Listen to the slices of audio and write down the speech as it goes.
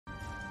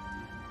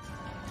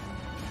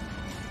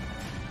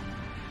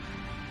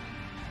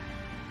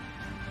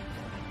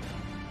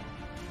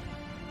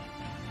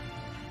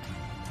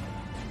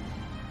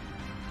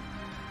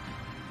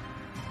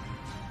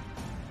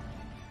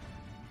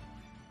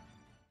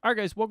All right,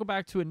 guys, welcome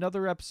back to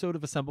another episode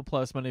of Assemble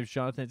Plus. My name is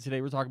Jonathan.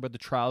 Today we're talking about the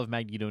trial of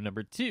Magneto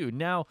 #2.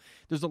 Now,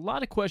 there's a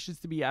lot of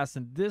questions to be asked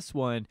in this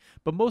one,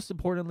 but most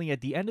importantly,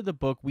 at the end of the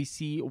book, we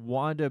see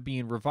Wanda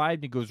being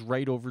revived and goes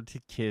right over to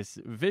kiss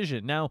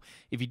Vision. Now,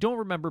 if you don't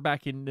remember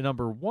back in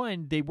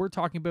 #1, they were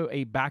talking about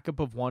a backup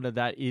of Wanda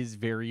that is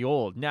very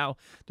old. Now,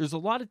 there's a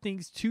lot of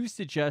things to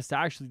suggest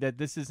actually that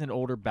this is an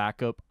older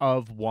backup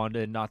of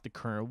Wanda and not the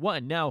current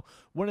one. Now,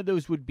 one of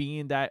those would be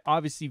in that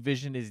obviously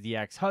Vision is the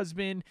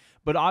ex-husband,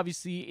 but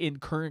obviously in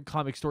current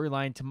comic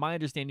storyline, to my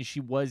understanding,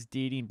 she was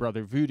dating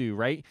Brother Voodoo,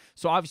 right?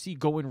 So obviously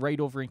going right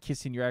over and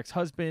kissing your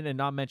ex-husband and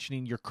not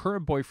mentioning your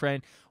current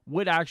boyfriend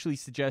would actually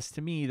suggest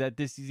to me that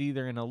this is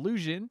either an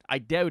illusion, I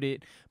doubt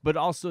it, but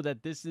also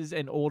that this is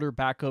an older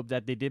backup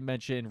that they did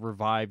mention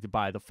revived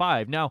by the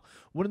Five. Now,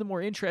 one of the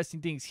more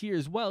interesting things here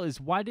as well is,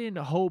 why didn't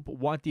Hope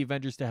want the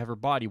Avengers to have her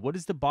body? What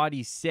does the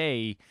body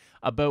say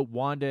about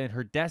Wanda and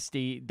her death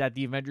state that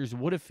the Avengers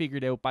would have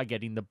figured out by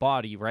getting the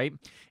body, right?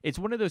 It's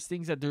one of those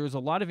things that there's a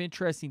lot of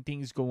interesting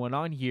things going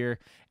on here,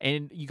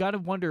 and you got to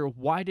wonder,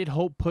 why did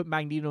Hope put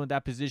Magneto in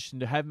that position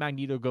to have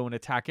Magneto go and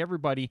attack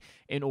everybody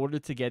in order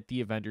to get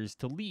the Avengers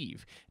to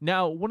leave?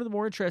 Now, one of the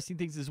more interesting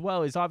things as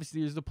well is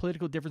obviously there's the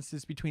political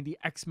differences between the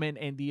X-Men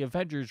and the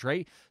Avengers,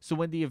 right? So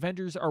when the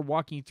Avengers are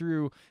walking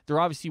through, they're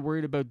obviously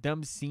worried about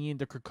them seeing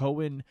the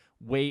Krakoan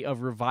way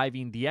of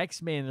reviving the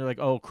X-Men. They're like,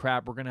 oh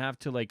crap, we're gonna have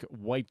to like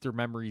wipe their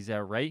memories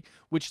out, right?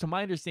 Which to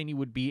my understanding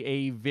would be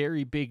a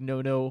very big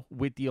no-no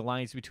with the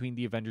alliance between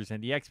the Avengers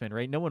and the X-Men,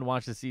 right? No one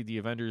wants to see the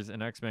Avengers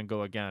and X-Men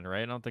go again,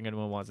 right? I don't think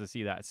anyone wants to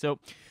see that. So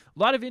a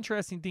lot of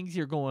interesting things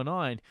here going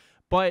on.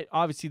 But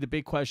obviously the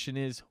big question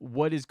is,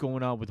 what is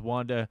going on with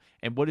Wanda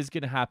and what is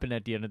going to happen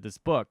at the end of this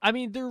book? I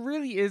mean, there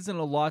really isn't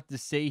a lot to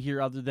say here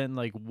other than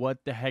like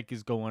what the heck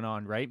is going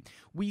on, right?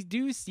 We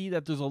do see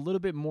that there's a little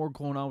bit more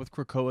going on with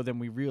Krakoa than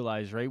we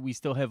realize, right? We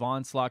still have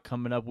Onslaught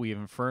coming up, we have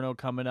Inferno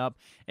coming up,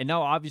 and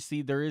now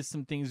obviously there is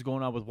some things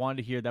going on with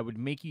Wanda here that would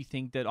make you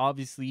think that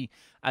obviously,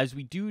 as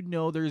we do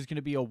know, there's going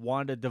to be a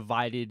Wanda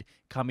divided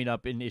coming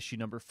up in issue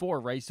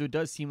 #4, right? So it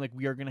does seem like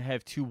we are going to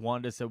have two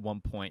Wandas at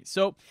one point.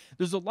 So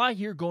there's a lot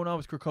here going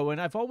on with Krakoa,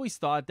 and I've always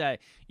thought that,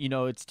 you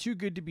know, it's too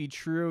good to be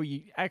true.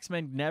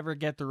 X-Men never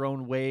get their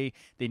own way.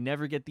 They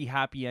never get the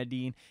happy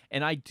ending,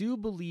 and I do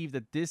believe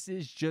that this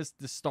is just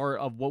the start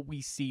of what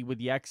we see with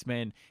the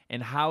X-Men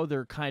and how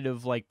their kind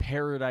of like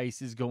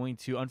paradise is going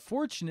to,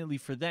 unfortunately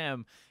for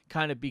them,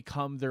 kind of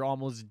become their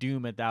almost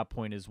doom at that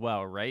point as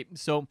well, right?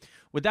 So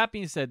with that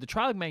being said, the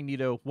Trial of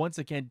Magneto once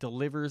again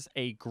delivers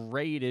a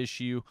great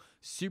issue,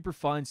 super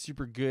fun,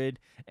 super good,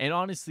 and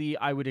honestly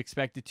I would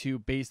expect it to,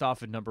 based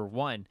off of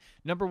 #1.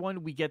 #1,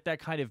 we get that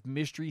kind of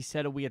mystery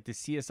settle. We get the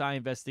CSI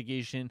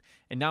investigation,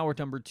 and now we're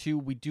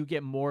 #2. We do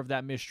get more of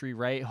that mystery,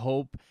 right?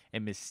 Hope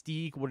and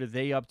Mystique, what are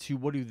they up to?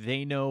 What do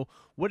they know?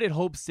 What did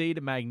Hope say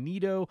to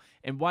Magneto,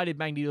 and why did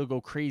Magneto go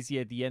crazy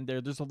at the end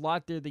there? There's a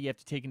lot there that you have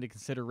to take into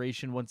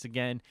consideration once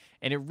again,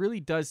 and it really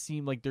does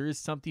seem like there is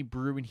something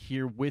brewing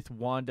here with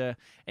Wanda.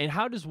 And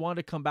how does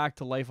Wanda come back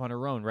to life on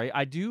her own, right?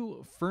 I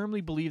do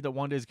firmly believe that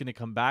Wanda is going to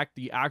come back,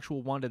 the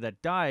actual Wanda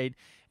that died,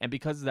 and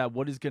because of that,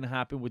 what is going to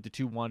happen with the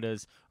two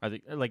Wandas? Are they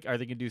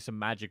going to do some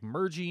magic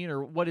merging,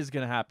 or what is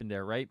going to happen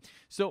there, right?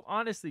 So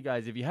honestly,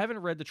 guys, if you haven't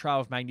read The Trial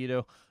of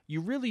Magneto,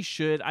 you really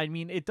should. I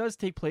mean, it does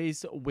take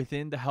place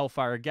within the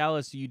Hellfire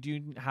Gala, so you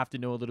do have to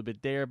know a little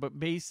bit there, but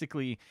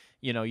basically,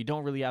 you know, you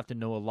don't really have to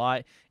know a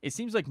lot. It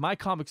seems like my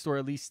comic store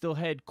at least still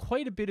had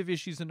quite a bit of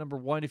issues in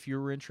 #1 if you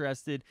were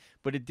interested,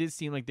 but it did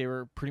seem like they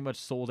were pretty much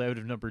sold out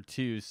of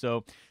 #2.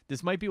 So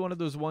this might be one of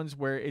those ones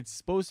where it's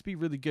supposed to be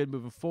really good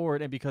moving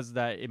forward, and because of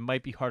that, it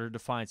might be harder to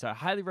find. So I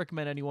highly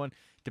recommend anyone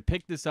to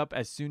pick this up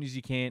as soon as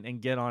you can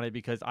and get on it,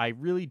 because I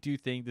really do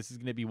think this is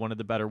going to be one of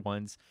the better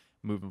ones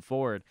moving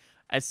forward.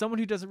 As someone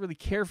who doesn't really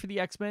care for the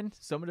X-Men,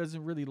 someone who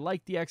doesn't really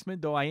like the X-Men,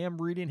 though I am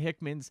reading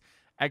Hickman's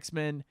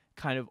X-Men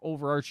kind of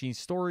overarching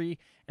story,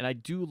 and I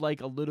do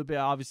like a little bit,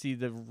 obviously,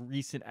 the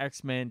recent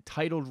X-Men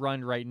titled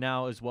run right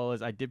now, as well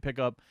as I did pick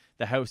up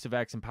the House of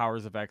X and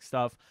Powers of X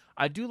stuff.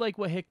 I do like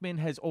what Hickman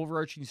has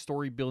overarching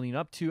story building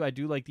up to. I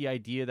do like the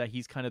idea that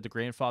he's kind of the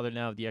grandfather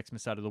now of the X-Men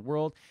side of the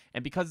world,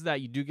 and because of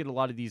that, you do get a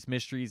lot of these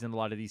mysteries and a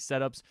lot of these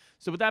setups.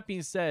 So with that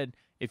being said,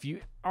 if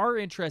you are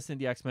interested in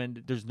the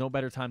X-Men, there's no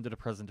better time than the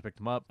present to pick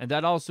them up, and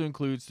that also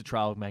includes The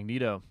Trial of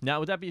Magneto. Now,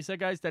 with that being said,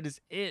 guys, that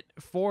is it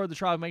for The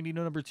Trial of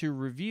Magneto #2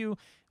 review.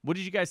 What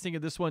did you guys think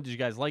of this one? Did you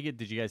guys like it?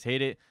 Did you guys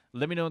hate it?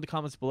 Let me know in the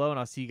comments below, and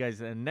I'll see you guys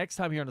next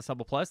time here on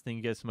Assemble Plus. Thank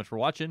you guys so much for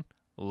watching.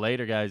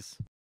 Later, guys.